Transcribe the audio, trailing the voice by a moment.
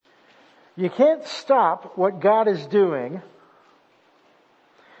You can't stop what God is doing.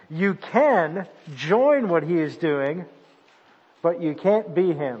 You can join what He is doing, but you can't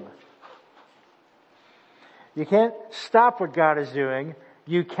be Him. You can't stop what God is doing.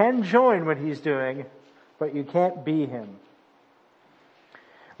 You can join what He's doing, but you can't be Him.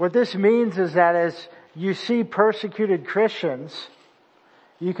 What this means is that as you see persecuted Christians,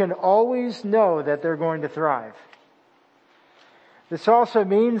 you can always know that they're going to thrive. This also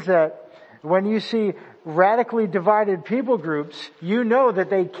means that when you see radically divided people groups, you know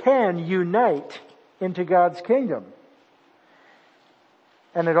that they can unite into God's kingdom.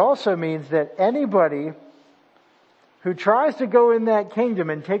 And it also means that anybody who tries to go in that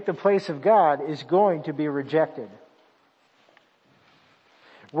kingdom and take the place of God is going to be rejected.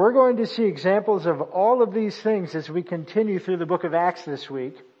 We're going to see examples of all of these things as we continue through the book of Acts this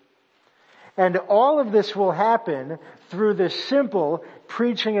week. And all of this will happen through the simple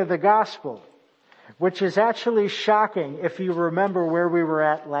preaching of the gospel, which is actually shocking if you remember where we were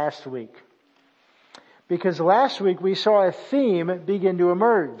at last week. Because last week we saw a theme begin to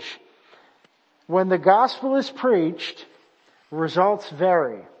emerge. When the gospel is preached, results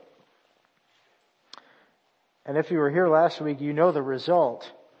vary. And if you were here last week, you know the result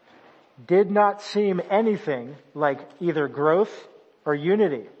did not seem anything like either growth or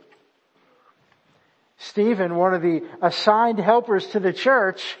unity. Stephen, one of the assigned helpers to the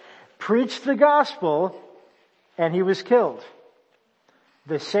church, preached the gospel and he was killed.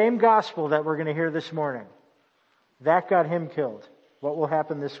 The same gospel that we're going to hear this morning. That got him killed. What will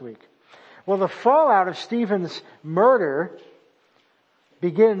happen this week? Well, the fallout of Stephen's murder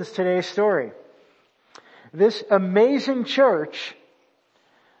begins today's story. This amazing church,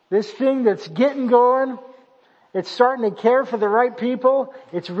 this thing that's getting going, it's starting to care for the right people,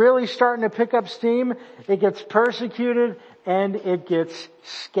 it's really starting to pick up steam, it gets persecuted, and it gets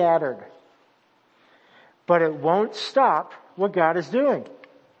scattered. But it won't stop what God is doing.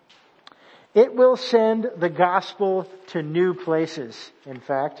 It will send the gospel to new places, in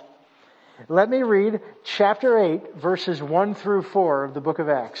fact. Let me read chapter 8, verses 1 through 4 of the book of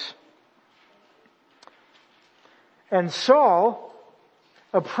Acts. And Saul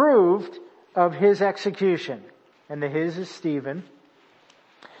approved of his execution. And the his is Stephen.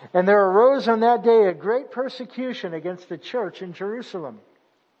 And there arose on that day a great persecution against the church in Jerusalem.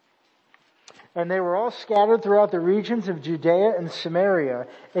 And they were all scattered throughout the regions of Judea and Samaria,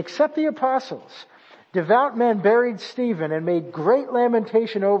 except the apostles. Devout men buried Stephen and made great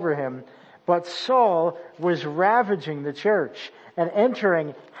lamentation over him. But Saul was ravaging the church, and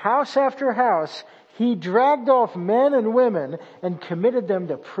entering house after house, he dragged off men and women and committed them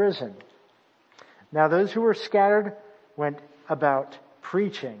to prison. Now those who were scattered went about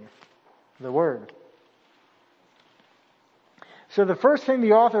preaching the word. So the first thing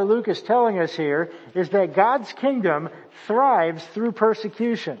the author Luke is telling us here is that God's kingdom thrives through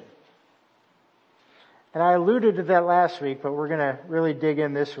persecution. And I alluded to that last week, but we're going to really dig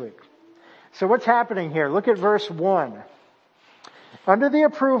in this week. So what's happening here? Look at verse 1. Under the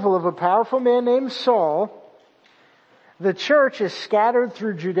approval of a powerful man named Saul, the church is scattered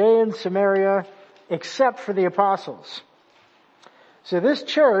through Judea and Samaria, except for the apostles. So this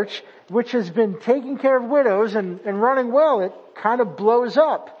church, which has been taking care of widows and running well, it kind of blows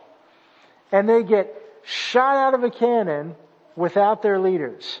up. And they get shot out of a cannon without their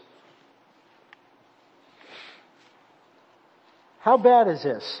leaders. How bad is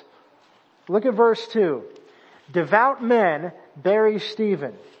this? Look at verse 2. Devout men bury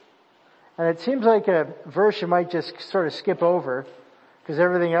Stephen. And it seems like a verse you might just sort of skip over because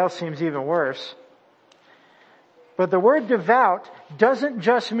everything else seems even worse. But the word devout doesn't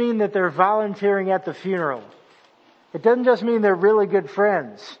just mean that they're volunteering at the funeral. It doesn't just mean they're really good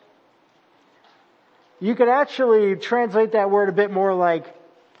friends. You could actually translate that word a bit more like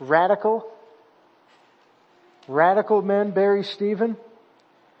radical. Radical men bury Stephen.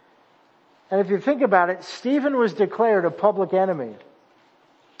 And if you think about it, Stephen was declared a public enemy.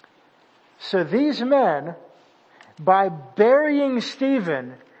 So these men, by burying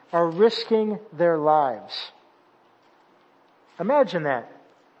Stephen, are risking their lives. Imagine that.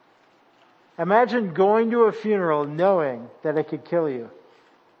 Imagine going to a funeral knowing that it could kill you.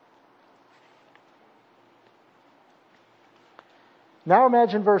 Now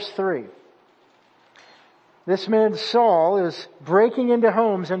imagine verse 3. This man Saul is breaking into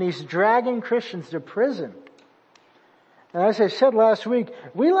homes and he's dragging Christians to prison. And as I said last week,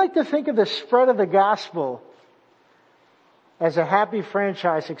 we like to think of the spread of the gospel as a happy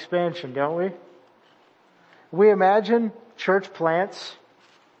franchise expansion, don't we? We imagine church plants.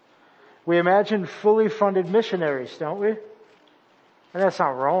 We imagine fully funded missionaries, don't we? And that's not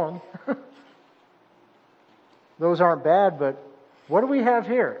wrong. Those aren't bad, but what do we have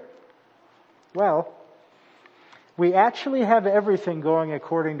here? Well, we actually have everything going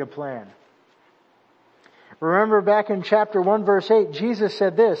according to plan. Remember back in chapter 1 verse 8, Jesus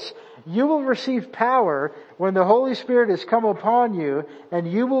said this, "You will receive power when the Holy Spirit has come upon you, and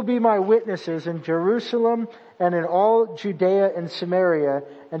you will be my witnesses in Jerusalem and in all Judea and Samaria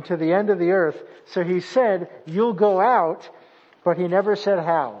and to the end of the earth." So he said, you'll go out, but he never said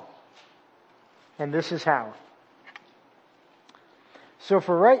how. And this is how. So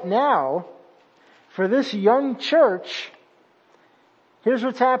for right now, for this young church, here's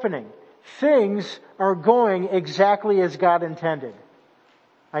what's happening. Things are going exactly as God intended.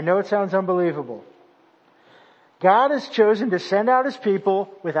 I know it sounds unbelievable. God has chosen to send out His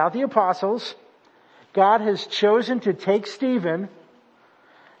people without the apostles. God has chosen to take Stephen.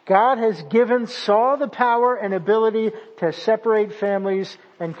 God has given Saul the power and ability to separate families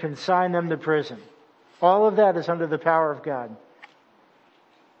and consign them to prison. All of that is under the power of God.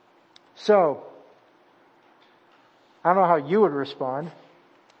 So, I don't know how you would respond,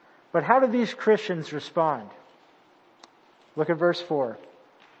 but how do these Christians respond? Look at verse 4.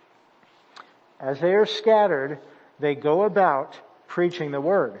 As they are scattered, they go about preaching the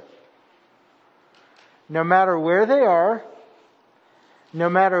word. No matter where they are, no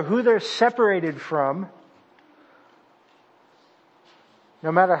matter who they're separated from,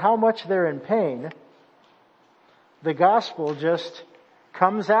 no matter how much they're in pain, the gospel just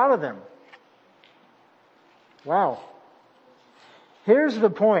comes out of them. Wow. Here's the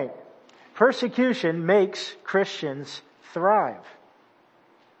point. Persecution makes Christians thrive.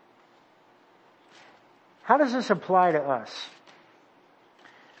 How does this apply to us?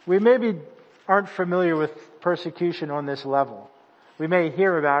 We maybe aren't familiar with persecution on this level. We may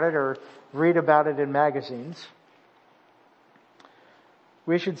hear about it or read about it in magazines.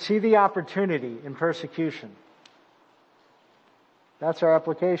 We should see the opportunity in persecution. That's our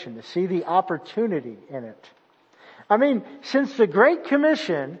application, to see the opportunity in it. I mean, since the Great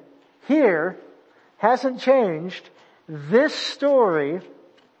Commission here hasn't changed, this story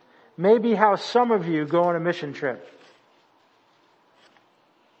may be how some of you go on a mission trip.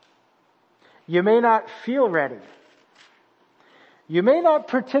 You may not feel ready. You may not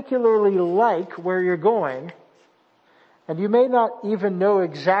particularly like where you're going, and you may not even know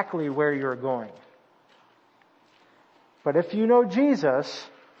exactly where you're going. But if you know Jesus,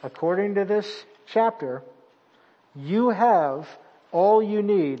 according to this chapter, you have all you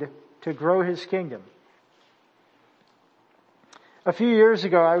need to grow His kingdom. A few years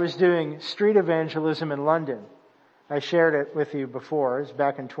ago, I was doing street evangelism in London. I shared it with you before. It was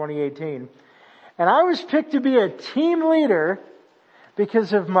back in 2018. And I was picked to be a team leader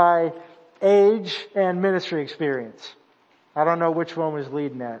because of my age and ministry experience. I don't know which one was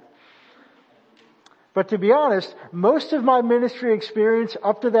leading that. But to be honest, most of my ministry experience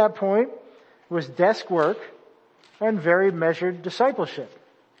up to that point was desk work and very measured discipleship.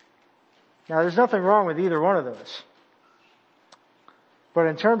 Now, there's nothing wrong with either one of those. But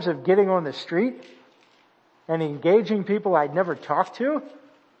in terms of getting on the street and engaging people I'd never talked to,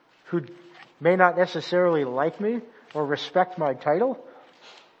 who may not necessarily like me or respect my title,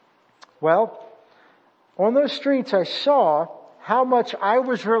 well, on those streets I saw how much I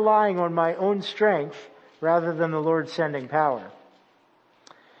was relying on my own strength rather than the Lord sending power.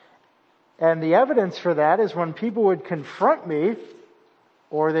 And the evidence for that is when people would confront me,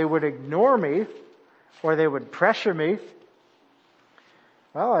 or they would ignore me, or they would pressure me,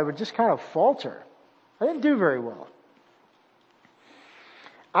 well, I would just kind of falter. I didn't do very well.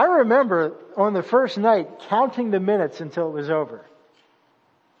 I remember on the first night counting the minutes until it was over.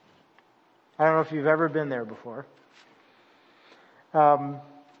 I don't know if you've ever been there before.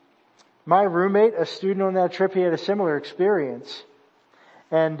 My roommate, a student on that trip, he had a similar experience.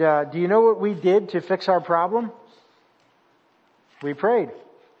 And do you know what we did to fix our problem? We prayed.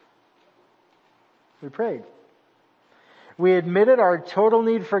 We prayed. We admitted our total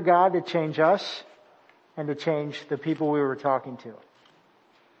need for God to change us and to change the people we were talking to.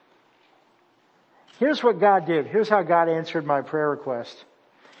 Here's what God did. Here's how God answered my prayer request.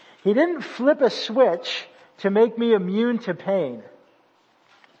 He didn't flip a switch to make me immune to pain.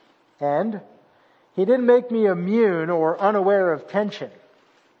 And He didn't make me immune or unaware of tension.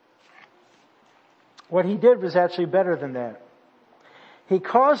 What He did was actually better than that. He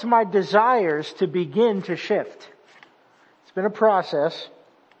caused my desires to begin to shift. It's been a process.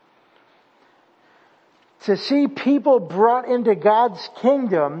 To see people brought into God's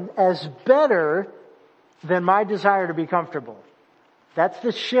kingdom as better than my desire to be comfortable. That's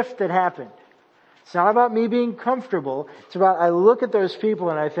the shift that happened. It's not about me being comfortable. It's about I look at those people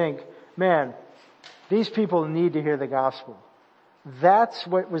and I think, man, these people need to hear the gospel. That's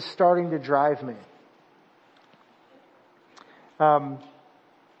what was starting to drive me. Another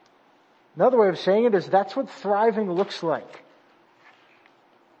way of saying it is that's what thriving looks like.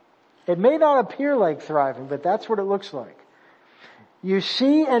 It may not appear like thriving, but that's what it looks like. You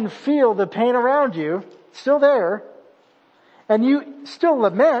see and feel the pain around you, still there, and you still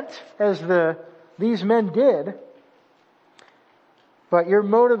lament, as these men did, but your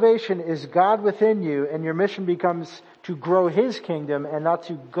motivation is God within you, and your mission becomes to grow His kingdom and not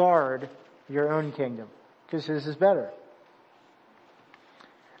to guard your own kingdom, because His is better.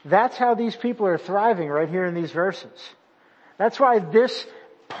 That's how these people are thriving right here in these verses. That's why this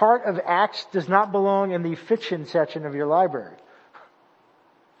part of Acts does not belong in the fiction section of your library.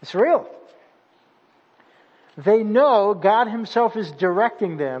 It's real. They know God Himself is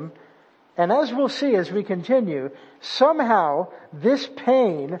directing them, and as we'll see as we continue, somehow this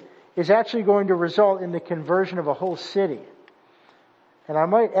pain is actually going to result in the conversion of a whole city. And I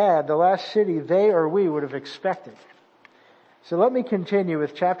might add, the last city they or we would have expected. So let me continue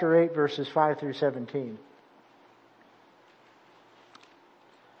with chapter 8, verses 5 through 17.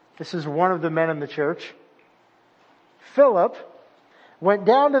 This is one of the men in the church. Philip went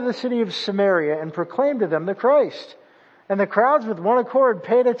down to the city of Samaria and proclaimed to them the Christ. And the crowds with one accord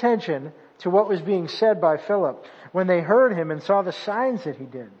paid attention to what was being said by Philip when they heard him and saw the signs that he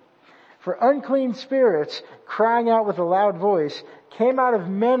did. For unclean spirits, crying out with a loud voice, came out of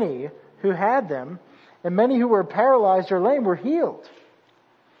many who had them, and many who were paralyzed or lame were healed.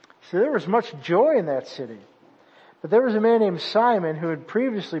 So there was much joy in that city. But there was a man named Simon who had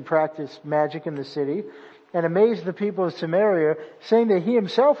previously practiced magic in the city and amazed the people of Samaria, saying that he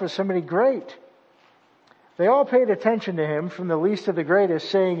himself was somebody great. They all paid attention to him, from the least to the greatest,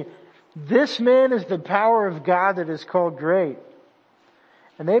 saying, "This man is the power of God that is called great."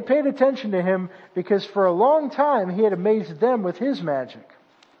 And they paid attention to him because for a long time he had amazed them with his magic.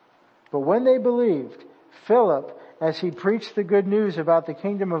 But when they believed, Philip, as he preached the good news about the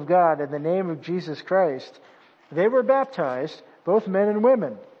kingdom of God in the name of Jesus Christ, they were baptized, both men and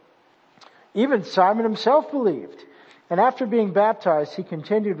women. Even Simon himself believed. And after being baptized, he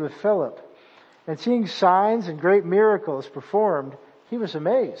continued with Philip. And seeing signs and great miracles performed, he was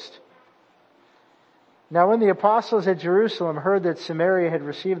amazed. Now when the apostles at Jerusalem heard that Samaria had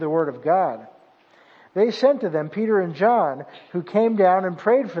received the word of God, they sent to them Peter and John, who came down and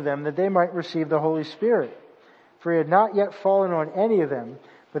prayed for them that they might receive the Holy Spirit. For he had not yet fallen on any of them,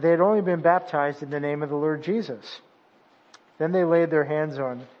 but they had only been baptized in the name of the Lord Jesus. Then they laid their hands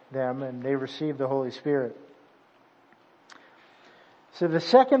on them and they received the Holy Spirit. So the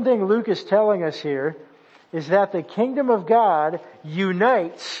second thing Luke is telling us here is that the kingdom of God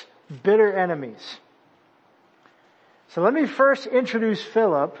unites bitter enemies. So let me first introduce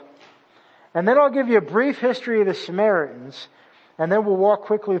Philip, and then I'll give you a brief history of the Samaritans, and then we'll walk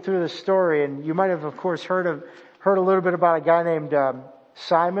quickly through the story. And you might have, of course, heard a little bit about a guy named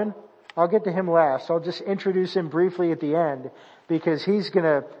Simon. I'll get to him last. I'll just introduce him briefly at the end because he's going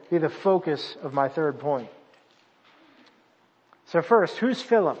to be the focus of my third point. So first, who's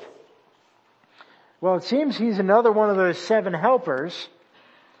Philip? Well, it seems he's another one of those 7 helpers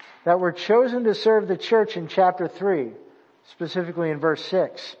that were chosen to serve the church in chapter 3, specifically in verse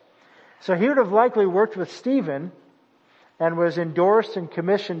 6. So he would have likely worked with Stephen and was endorsed and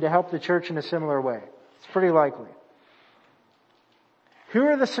commissioned to help the church in a similar way. It's pretty likely. Who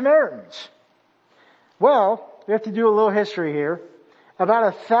are the Samaritans? Well, we have to do a little history here. About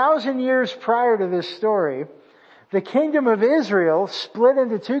 1,000 years prior to this story, the kingdom of Israel split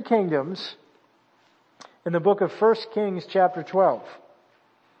into 2 kingdoms in the book of 1 Kings chapter 12.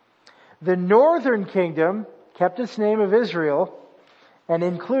 The northern kingdom kept its name of Israel and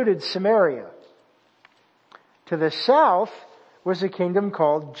included Samaria. To the south was a kingdom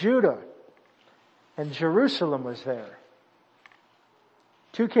called Judah, and Jerusalem was there.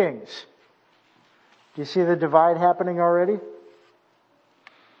 2 kings. Do you see the divide happening already?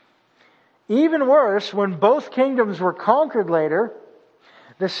 Even worse, when both kingdoms were conquered later,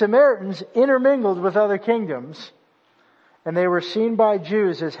 the Samaritans intermingled with other kingdoms, and they were seen by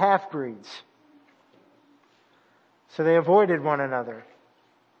Jews as half-breeds. So they avoided one another.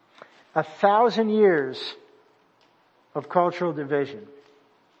 1,000 years of cultural division.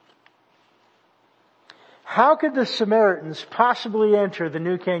 How could the Samaritans possibly enter the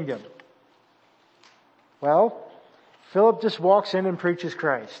new kingdom? Well, Philip just walks in and preaches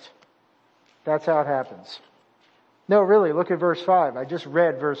Christ. That's how it happens. No, really, look at verse 5. I just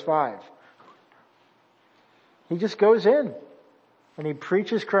read verse 5. He just goes in and he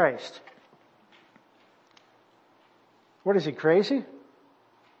preaches Christ. What is he, crazy?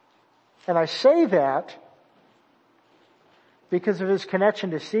 And I say that because of his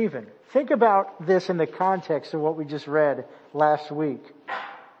connection to Stephen. Think about this in the context of what we just read last week.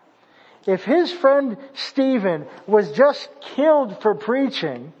 If his friend Stephen was just killed for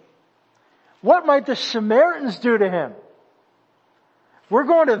preaching, what might the Samaritans do to him? We're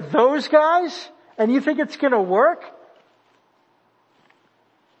going to those guys, and you think it's going to work?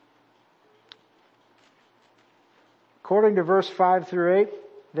 According to verse 5 through 8,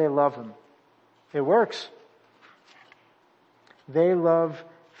 they love him. It works. They love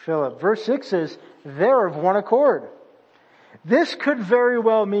Philip. Verse 6 says, they're of one accord. This could very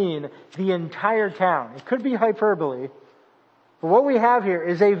well mean the entire town. It could be hyperbole. But what we have here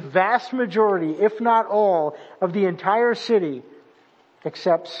is a vast majority, if not all, of the entire city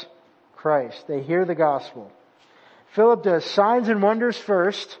accepts Christ. They hear the gospel. Philip does signs and wonders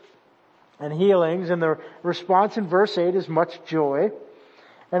first and healings, and the response in verse 8 is much joy.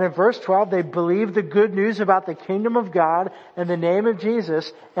 And in verse 12, they believe the good news about the kingdom of God and the name of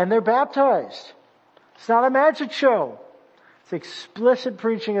Jesus, and they're baptized. It's not a magic show. It's explicit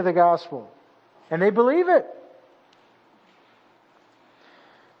preaching of the gospel. And they believe it.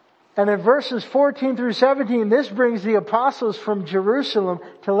 And in verses 14 through 17, this brings the apostles from Jerusalem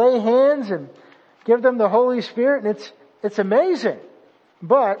to lay hands and give them the Holy Spirit, and it's amazing.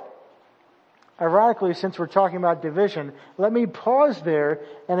 But ironically, since we're talking about division, let me pause there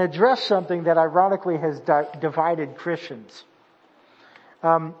and address something that ironically has divided Christians.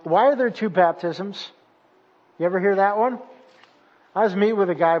 Why are there two baptisms? You ever hear that one? I was meeting with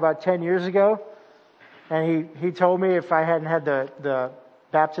a guy about 10 years ago, and he told me if I hadn't had the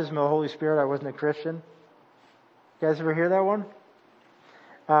baptism of the Holy Spirit, I wasn't a Christian. You guys ever hear that one?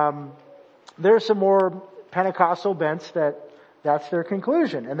 There are some more Pentecostal bents that's their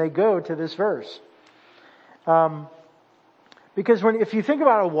conclusion, and they go to this verse. Because if you think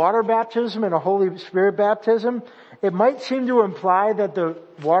about a water baptism and a Holy Spirit baptism, it might seem to imply that the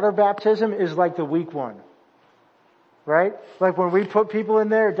water baptism is like the weak one. Right? Like when we put people in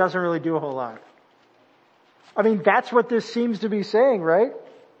there, it doesn't really do a whole lot. I mean, that's what this seems to be saying, right?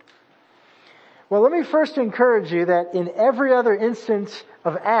 Well, let me first encourage you that in every other instance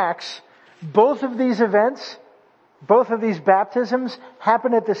of Acts, both of these events, both of these baptisms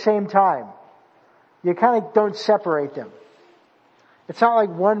happen at the same time. You kind of don't separate them. It's not like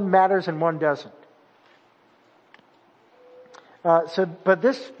one matters and one doesn't. But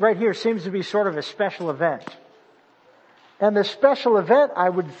this right here seems to be sort of a special event. And the special event, I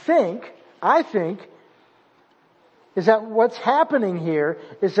think, is that what's happening here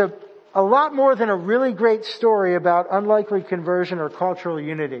is a lot more than a really great story about unlikely conversion or cultural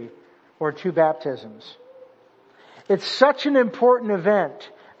unity or two baptisms. It's such an important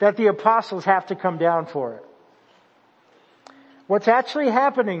event that the apostles have to come down for it. What's actually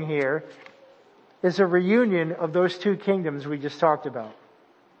happening here is a reunion of those two kingdoms we just talked about.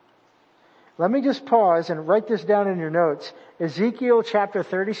 Let me just pause and write this down in your notes. Ezekiel chapter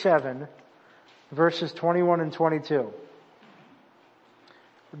 37, verses 21 and 22.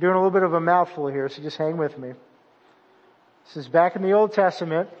 We're doing a little bit of a mouthful here, so just hang with me. This is back in the Old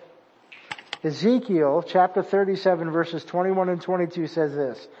Testament. Ezekiel chapter 37, verses 21 and 22 says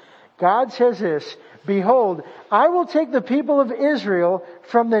this. God says this, behold, I will take the people of Israel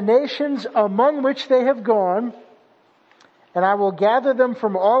from the nations among which they have gone, and I will gather them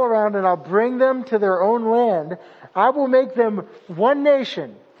from all around, and I'll bring them to their own land. I will make them one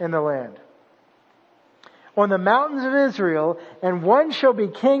nation in the land, on the mountains of Israel, and one shall be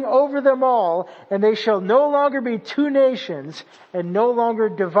king over them all, and they shall no longer be two nations, and no longer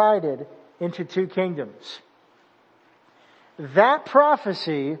divided into two kingdoms. That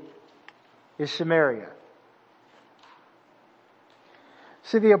prophecy is Samaria.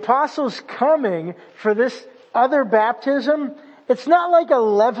 See, the apostles coming for this other baptism, it's not like a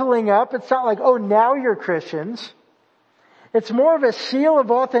leveling up. It's not like, oh, now you're Christians. It's more of a seal of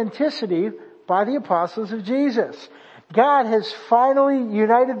authenticity by the apostles of Jesus. God has finally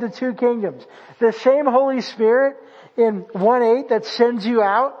united the two kingdoms. The same Holy Spirit in 1:8 that sends you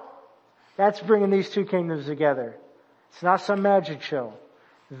out, that's bringing these two kingdoms together. It's not some magic show.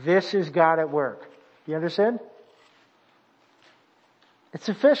 This is God at work. Do you understand? It's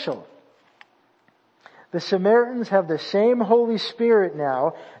official. The Samaritans have the same Holy Spirit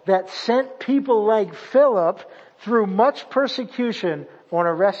now that sent people like Philip through much persecution on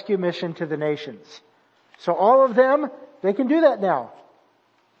a rescue mission to the nations. So all of them, they can do that now.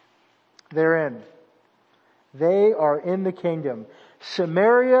 They're in. They are in the kingdom.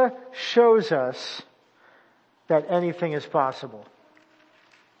 Samaria shows us that anything is possible.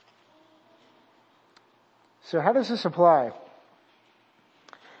 So how does this apply?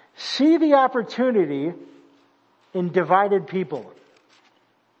 See the opportunity in divided people.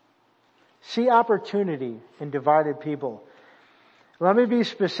 See opportunity in divided people. Let me be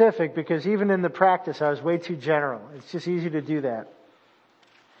specific, because even in the practice I was way too general. It's just easy to do that.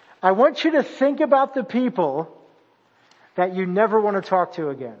 I want you to think about the people that you never want to talk to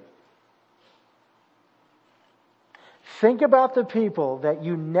again. Think about the people that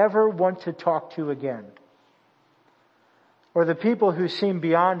you never want to talk to again. Or the people who seem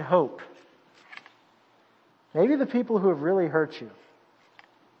beyond hope. Maybe the people who have really hurt you.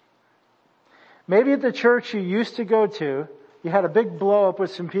 Maybe at the church you used to go to, you had a big blow up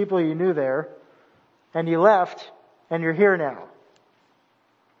with some people you knew there, and you left, and you're here now.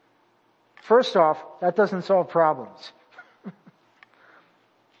 First off, that doesn't solve problems.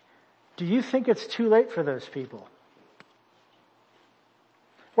 Do you think it's too late for those people?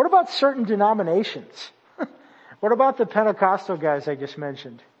 What about certain denominations? What about the Pentecostal guys I just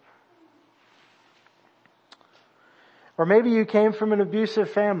mentioned? Or maybe you came from an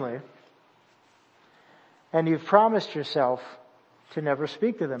abusive family and you've promised yourself to never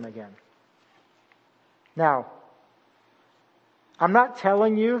speak to them again. Now, I'm not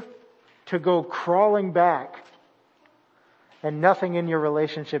telling you to go crawling back and nothing in your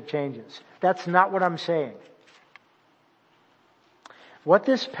relationship changes. That's not what I'm saying. What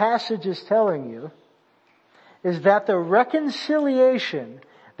this passage is telling you is that the reconciliation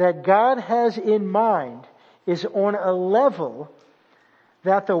that God has in mind is on a level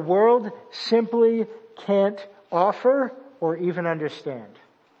that the world simply can't offer or even understand.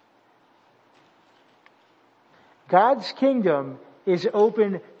 God's kingdom is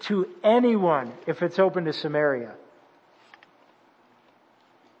open to anyone if it's open to Samaria.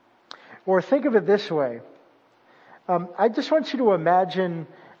 Or think of it this way. I just want you to imagine,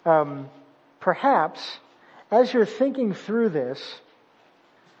 perhaps, as you're thinking through this,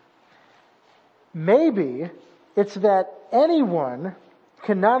 maybe it's that anyone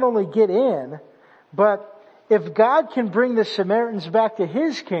can not only get in, but if God can bring the Samaritans back to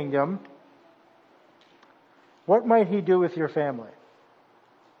His kingdom, what might He do with your family?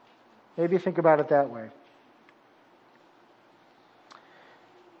 Maybe think about it that way.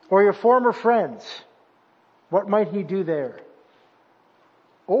 Or your former friends. What might He do there?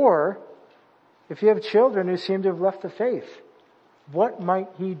 Or, if you have children who seem to have left the faith, what might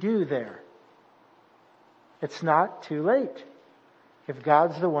He do there? It's not too late if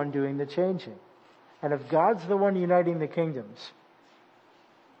God's the one doing the changing. And if God's the one uniting the kingdoms.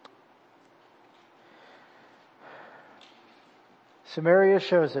 Samaria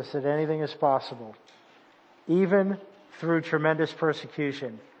shows us that anything is possible, even through tremendous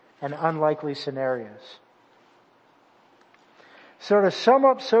persecution and unlikely scenarios. So to sum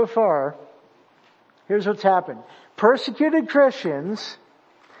up so far, here's what's happened. Persecuted Christians,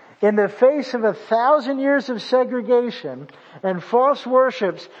 in the face of 1,000 years of segregation and false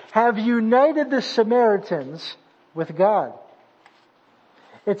worships, have united the Samaritans with God.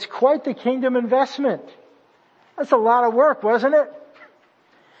 It's quite the kingdom investment. That's a lot of work, wasn't it?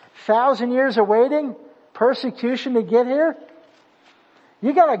 1,000 years of waiting, persecution to get here.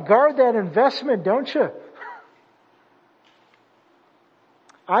 You gotta guard that investment, don't you?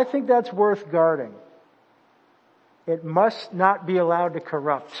 I think that's worth guarding. It must not be allowed to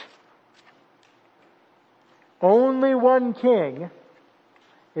corrupt. Only one king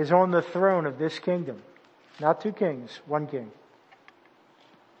is on the throne of this kingdom. Not two kings, one king.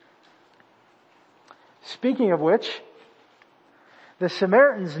 Speaking of which, the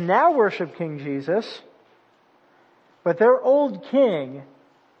Samaritans now worship King Jesus, but their old king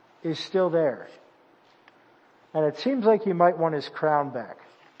is still there. And it seems like he might want his crown back.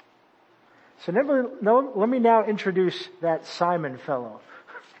 So let me now introduce that Simon fellow.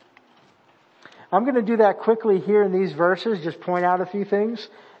 I'm going to do that quickly here in these verses, just point out a few things,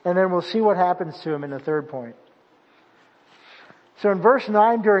 and then we'll see what happens to him in the third point. So in verse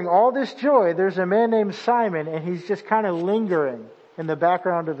 9, during all this joy, there's a man named Simon, and he's just kind of lingering in the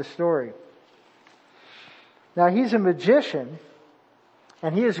background of the story. Now he's a magician,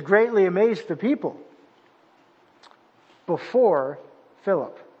 and he has greatly amazed the people before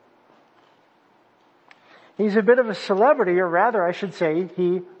Philip. He's a bit of a celebrity, or rather I should say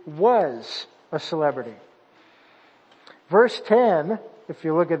he was a celebrity. Verse 10, if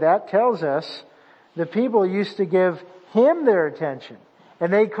you look at that, tells us the people used to give him their attention.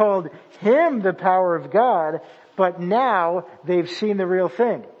 And they called him the power of God, but now they've seen the real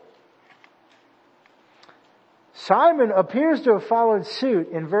thing. Simon appears to have followed suit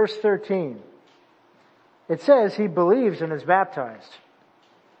in verse 13. It says he believes and is baptized.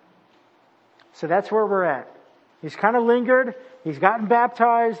 So that's where we're at. He's kind of lingered. He's gotten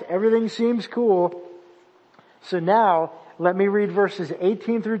baptized. Everything seems cool. So now, let me read verses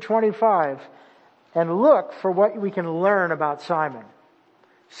 18 through 25 and look for what we can learn about Simon.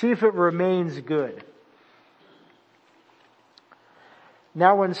 See if it remains good.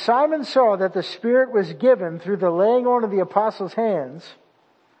 Now when Simon saw that the Spirit was given through the laying on of the apostles' hands,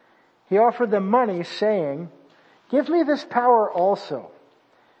 he offered them money, saying, "Give me this power also,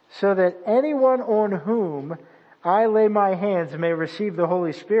 so that anyone on whom I lay my hands may receive the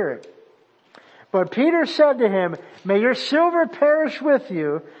Holy Spirit." But Peter said to him, "May your silver perish with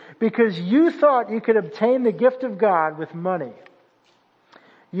you, because you thought you could obtain the gift of God with money.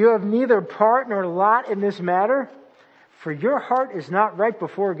 You have neither part nor lot in this matter, for your heart is not right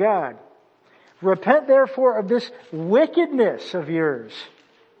before God. Repent therefore of this wickedness of yours,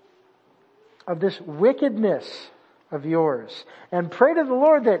 and pray to the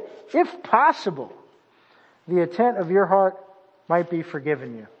Lord that, if possible, the intent of your heart might be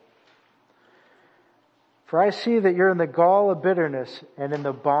forgiven you. For I see that you're in the gall of bitterness and in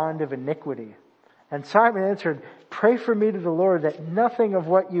the bond of iniquity." And Simon answered, "Pray for me to the Lord that nothing of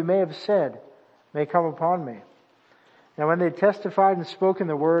what you may have said may come upon me." Now when they testified and spoken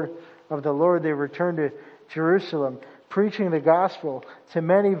the word of the Lord, they returned to Jerusalem, preaching the gospel to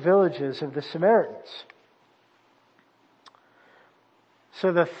many villages of the Samaritans.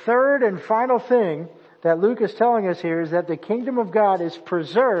 So the third and final thing that Luke is telling us here is that the kingdom of God is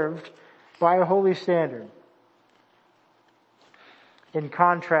preserved by a holy standard. In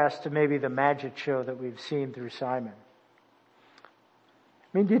contrast to maybe the magic show that we've seen through Simon.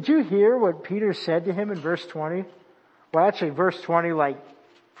 I mean, did you hear what Peter said to him in verse 20? Well, actually, verse 20,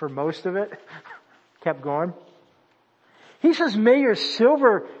 for most of it, kept going. He says, "May your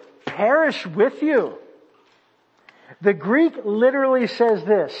silver perish with you." The Greek literally says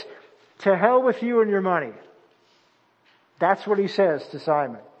this, "To hell with you and your money." That's what he says to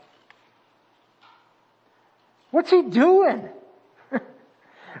Simon. What's he doing?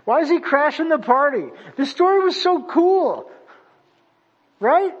 Why is he crashing the party? The story was so cool.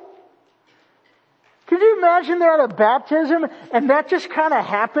 Right? Could you imagine they're at a baptism and that just kind of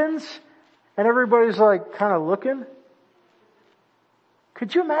happens and everybody's kind of looking?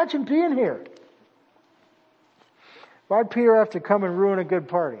 Could you imagine being here? Why'd Peter have to come and ruin a good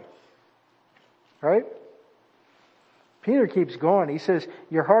party? Right? Peter keeps going. He says,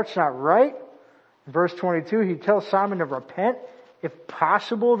 "Your heart's not right." In verse 22, he tells Simon to repent. If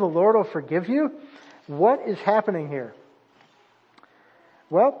possible, the Lord will forgive you. What is happening here?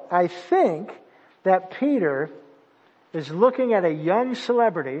 Well, I think that Peter is looking at a young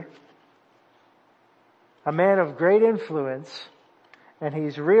celebrity, a man of great influence, and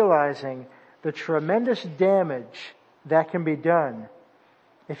he's realizing the tremendous damage that can be done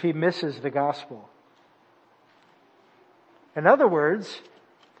if he misses the gospel. In other words,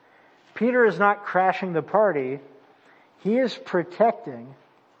 Peter is not crashing the party. He is protecting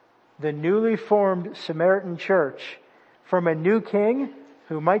the newly formed Samaritan church from a new king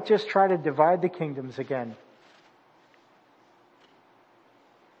who might just try to divide the kingdoms again.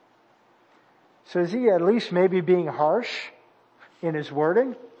 So is he at least maybe being harsh in his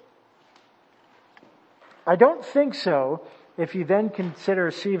wording? I don't think so if you then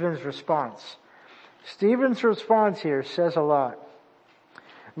consider Stephen's response. Stephen's response here says a lot.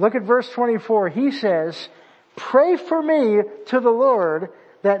 Look at verse 24. He says, "Pray for me to the Lord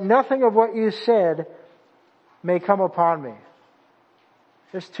that nothing of what you said may come upon me."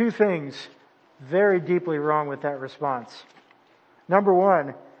 There's two things very deeply wrong with that response. Number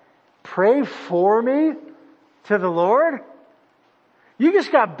one, pray for me to the Lord? You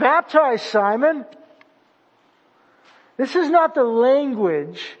just got baptized, Simon. This is not the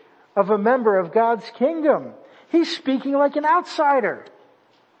language of a member of God's kingdom. He's speaking like an outsider.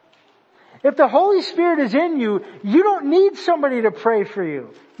 If the Holy Spirit is in you, you don't need somebody to pray for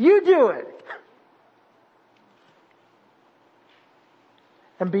you. You do it.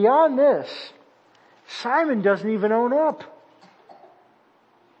 And beyond this, Simon doesn't even own up.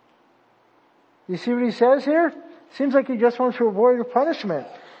 You see what he says here? Seems like he just wants to avoid a punishment.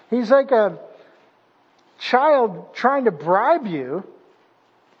 He's like a child trying to bribe you.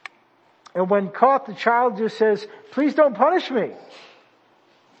 And when caught, the child just says, "Please don't punish me."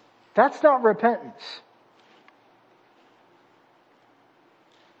 That's not repentance.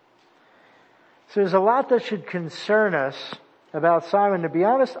 So there's a lot that should concern us about Simon. To be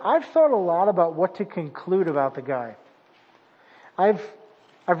honest, I've thought a lot about what to conclude about the guy. I've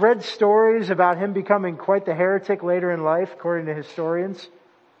read stories about him becoming quite the heretic later in life, according to historians.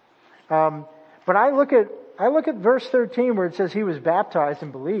 But I look at verse 13 where it says he was baptized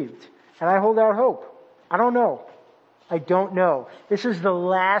and believed. And I hold out hope. I don't know. I don't know. This is the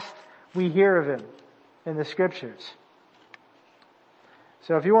last we hear of him in the scriptures.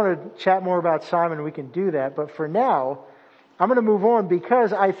 So if you want to chat more about Simon, we can do that. But for now, I'm going to move on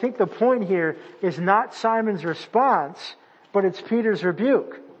because I think the point here is not Simon's response, but it's Peter's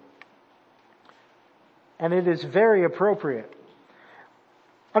rebuke. And it is very appropriate.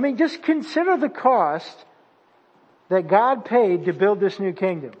 I mean, just consider the cost that God paid to build this new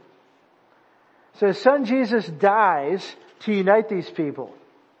kingdom. So his son Jesus dies to unite these people.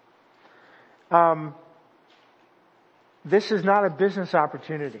 This is not a business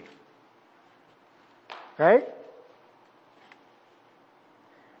opportunity. Right?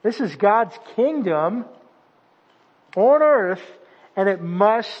 This is God's kingdom on earth, and it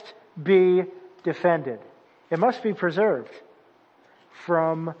must be defended. It must be preserved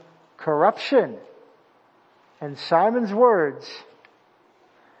from corruption. And Simon's words,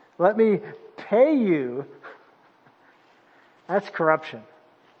 let me pay you, that's corruption.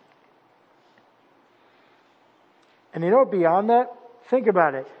 And you know, beyond that, think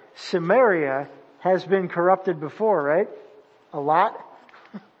about it. Samaria has been corrupted before, right? A lot.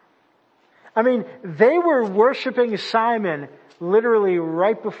 I mean, they were worshiping Simon literally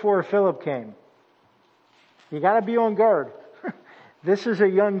right before Philip came. You gotta be on guard. This is a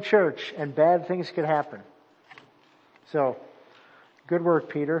young church and bad things could happen. So, good work,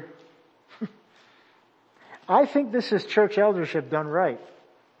 Peter. I think this is church eldership done right.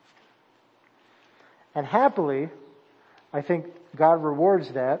 And happily, I think God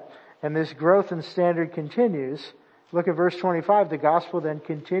rewards that, and this growth in standard continues. Look at verse 25. The gospel then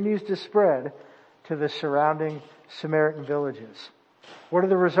continues to spread to the surrounding Samaritan villages. What are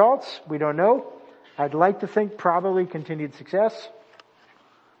the results? We don't know. I'd like to think probably continued success.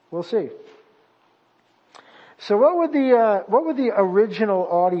 We'll see. So what would the original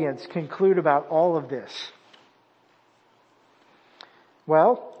audience conclude about all of this?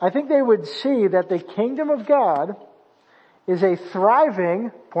 Well, I think they would see that the kingdom of God is a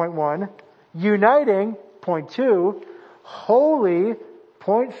thriving, point 1, uniting, point 2, holy,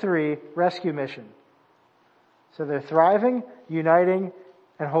 point 3, rescue mission. So they're thriving, uniting,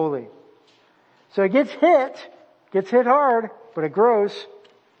 and holy. So it gets hit hard, but it grows.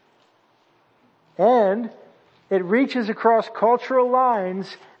 And it reaches across cultural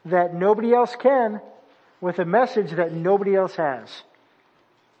lines that nobody else can with a message that nobody else has.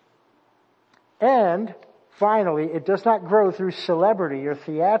 And finally, it does not grow through celebrity or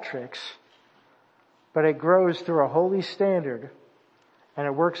theatrics, but it grows through a holy standard, and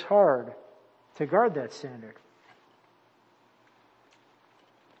it works hard to guard that standard.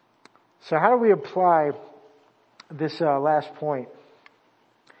 So how do we apply this last point?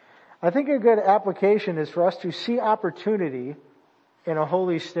 I think a good application is for us to see opportunity in a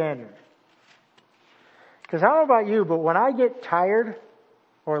holy standard. Because I don't know about you, but when I get tired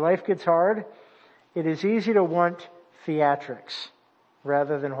or life gets hard, it is easy to want theatrics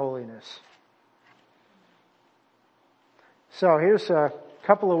rather than holiness. So here's a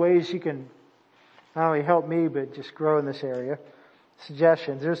couple of ways you can not only help me, but just grow in this area.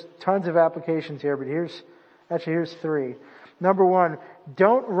 Suggestions. There's tons of applications here, but here's 3. Number 1,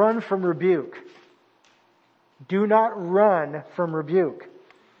 don't run from rebuke. Do not run from rebuke.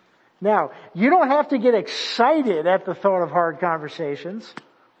 Now, you don't have to get excited at the thought of hard conversations,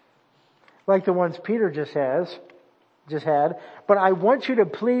 like the ones Peter just had, but I want you to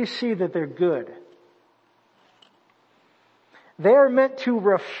please see that they're good. They are meant to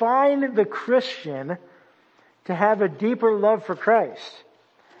refine the Christian to have a deeper love for Christ.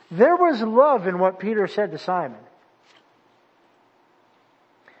 There was love in what Peter said to Simon.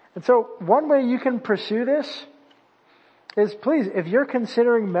 And so one way you can pursue this is, please, if you're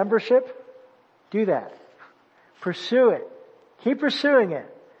considering membership, do that. Pursue it. Keep pursuing it.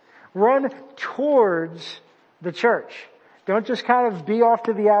 Run towards the church. Don't just kind of be off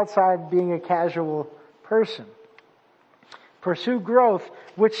to the outside being a casual person. Pursue growth,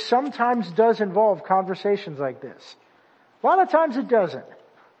 which sometimes does involve conversations like this. A lot of times it doesn't.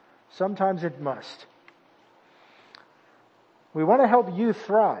 Sometimes it must. We want to help you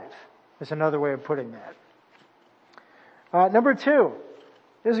thrive, is another way of putting that. Number 2,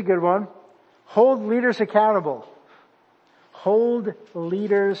 here's a good one. Hold leaders accountable. Hold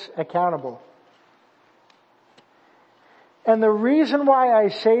leaders accountable. And the reason why I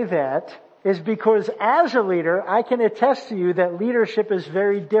say that is because as a leader, I can attest to you that leadership is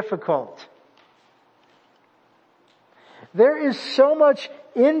very difficult. There is so much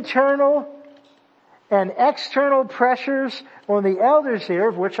internal and external pressures on the elders here,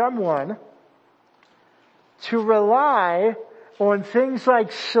 of which I'm one, to rely on things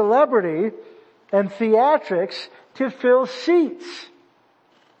like celebrity and theatrics to fill seats,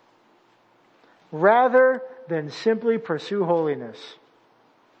 rather than simply pursue holiness.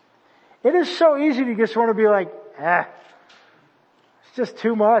 It is so easy to just want to be like, it's just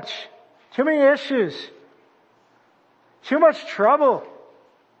too much. Too many issues. Too much trouble.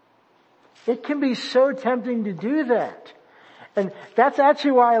 It can be so tempting to do that. And that's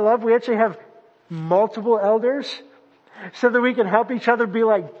actually why we actually have multiple elders, so that we can help each other be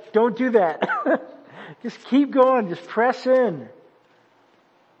like, don't do that. Just keep going. Just press in.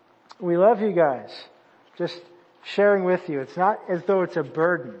 We love you guys. Just sharing with you. It's not as though it's a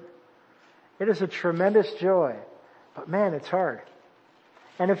burden. It is a tremendous joy. But man, it's hard.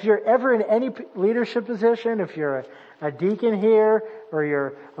 And if you're ever in any leadership position, if you're a deacon here, or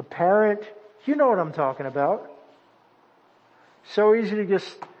you're a parent, you know what I'm talking about. So easy to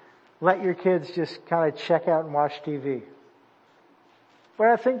just let your kids just kind of check out and watch TV. But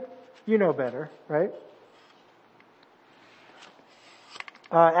I think you know better, right?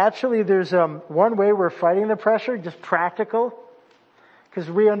 Actually, there's one way we're fighting the pressure, just practical, because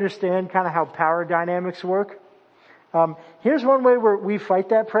we understand kind of how power dynamics work. Here's one way where we fight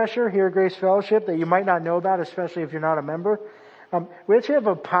that pressure here at Grace Fellowship that you might not know about, especially if you're not a member. We actually have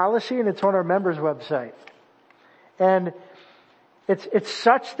a policy, and it's on our members' website. And it's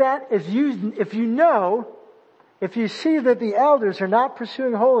such that if you see that the elders are not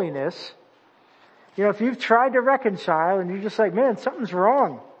pursuing holiness, if you've tried to reconcile and you're just like, man, something's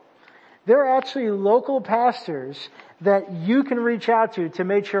wrong, there are actually local pastors that you can reach out to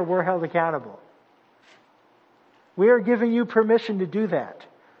make sure we're held accountable. We are giving you permission to do that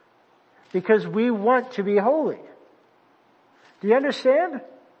because we want to be holy. Do you understand?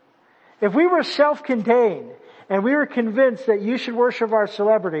 If we were self-contained and we were convinced that you should worship our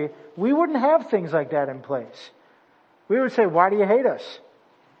celebrity, we wouldn't have things like that in place. We would say, why do you hate us?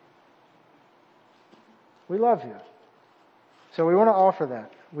 We love you. So we want to offer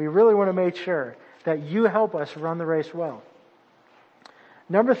that. We really want to make sure that you help us run the race well.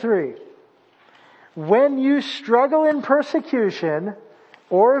 Number 3, when you struggle in persecution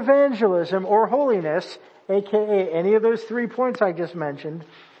or evangelism or holiness, aka any of those 3 points I just mentioned,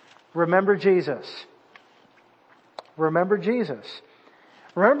 remember Jesus. Remember Jesus.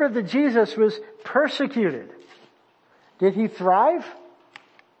 Remember that Jesus was persecuted. Did he thrive?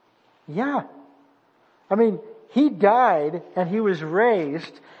 Yeah. He died and he was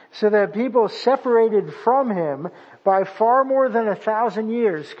raised so that people separated from him by far more than 1,000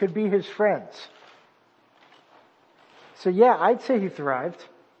 years could be his friends. So yeah, I'd say he thrived.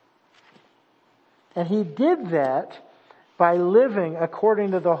 And he did that by living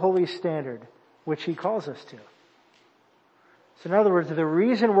according to the holy standard, which he calls us to. So in other words, the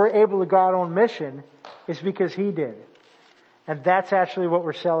reason we're able to go out on mission is because he did. And that's actually what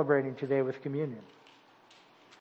we're celebrating today with communion.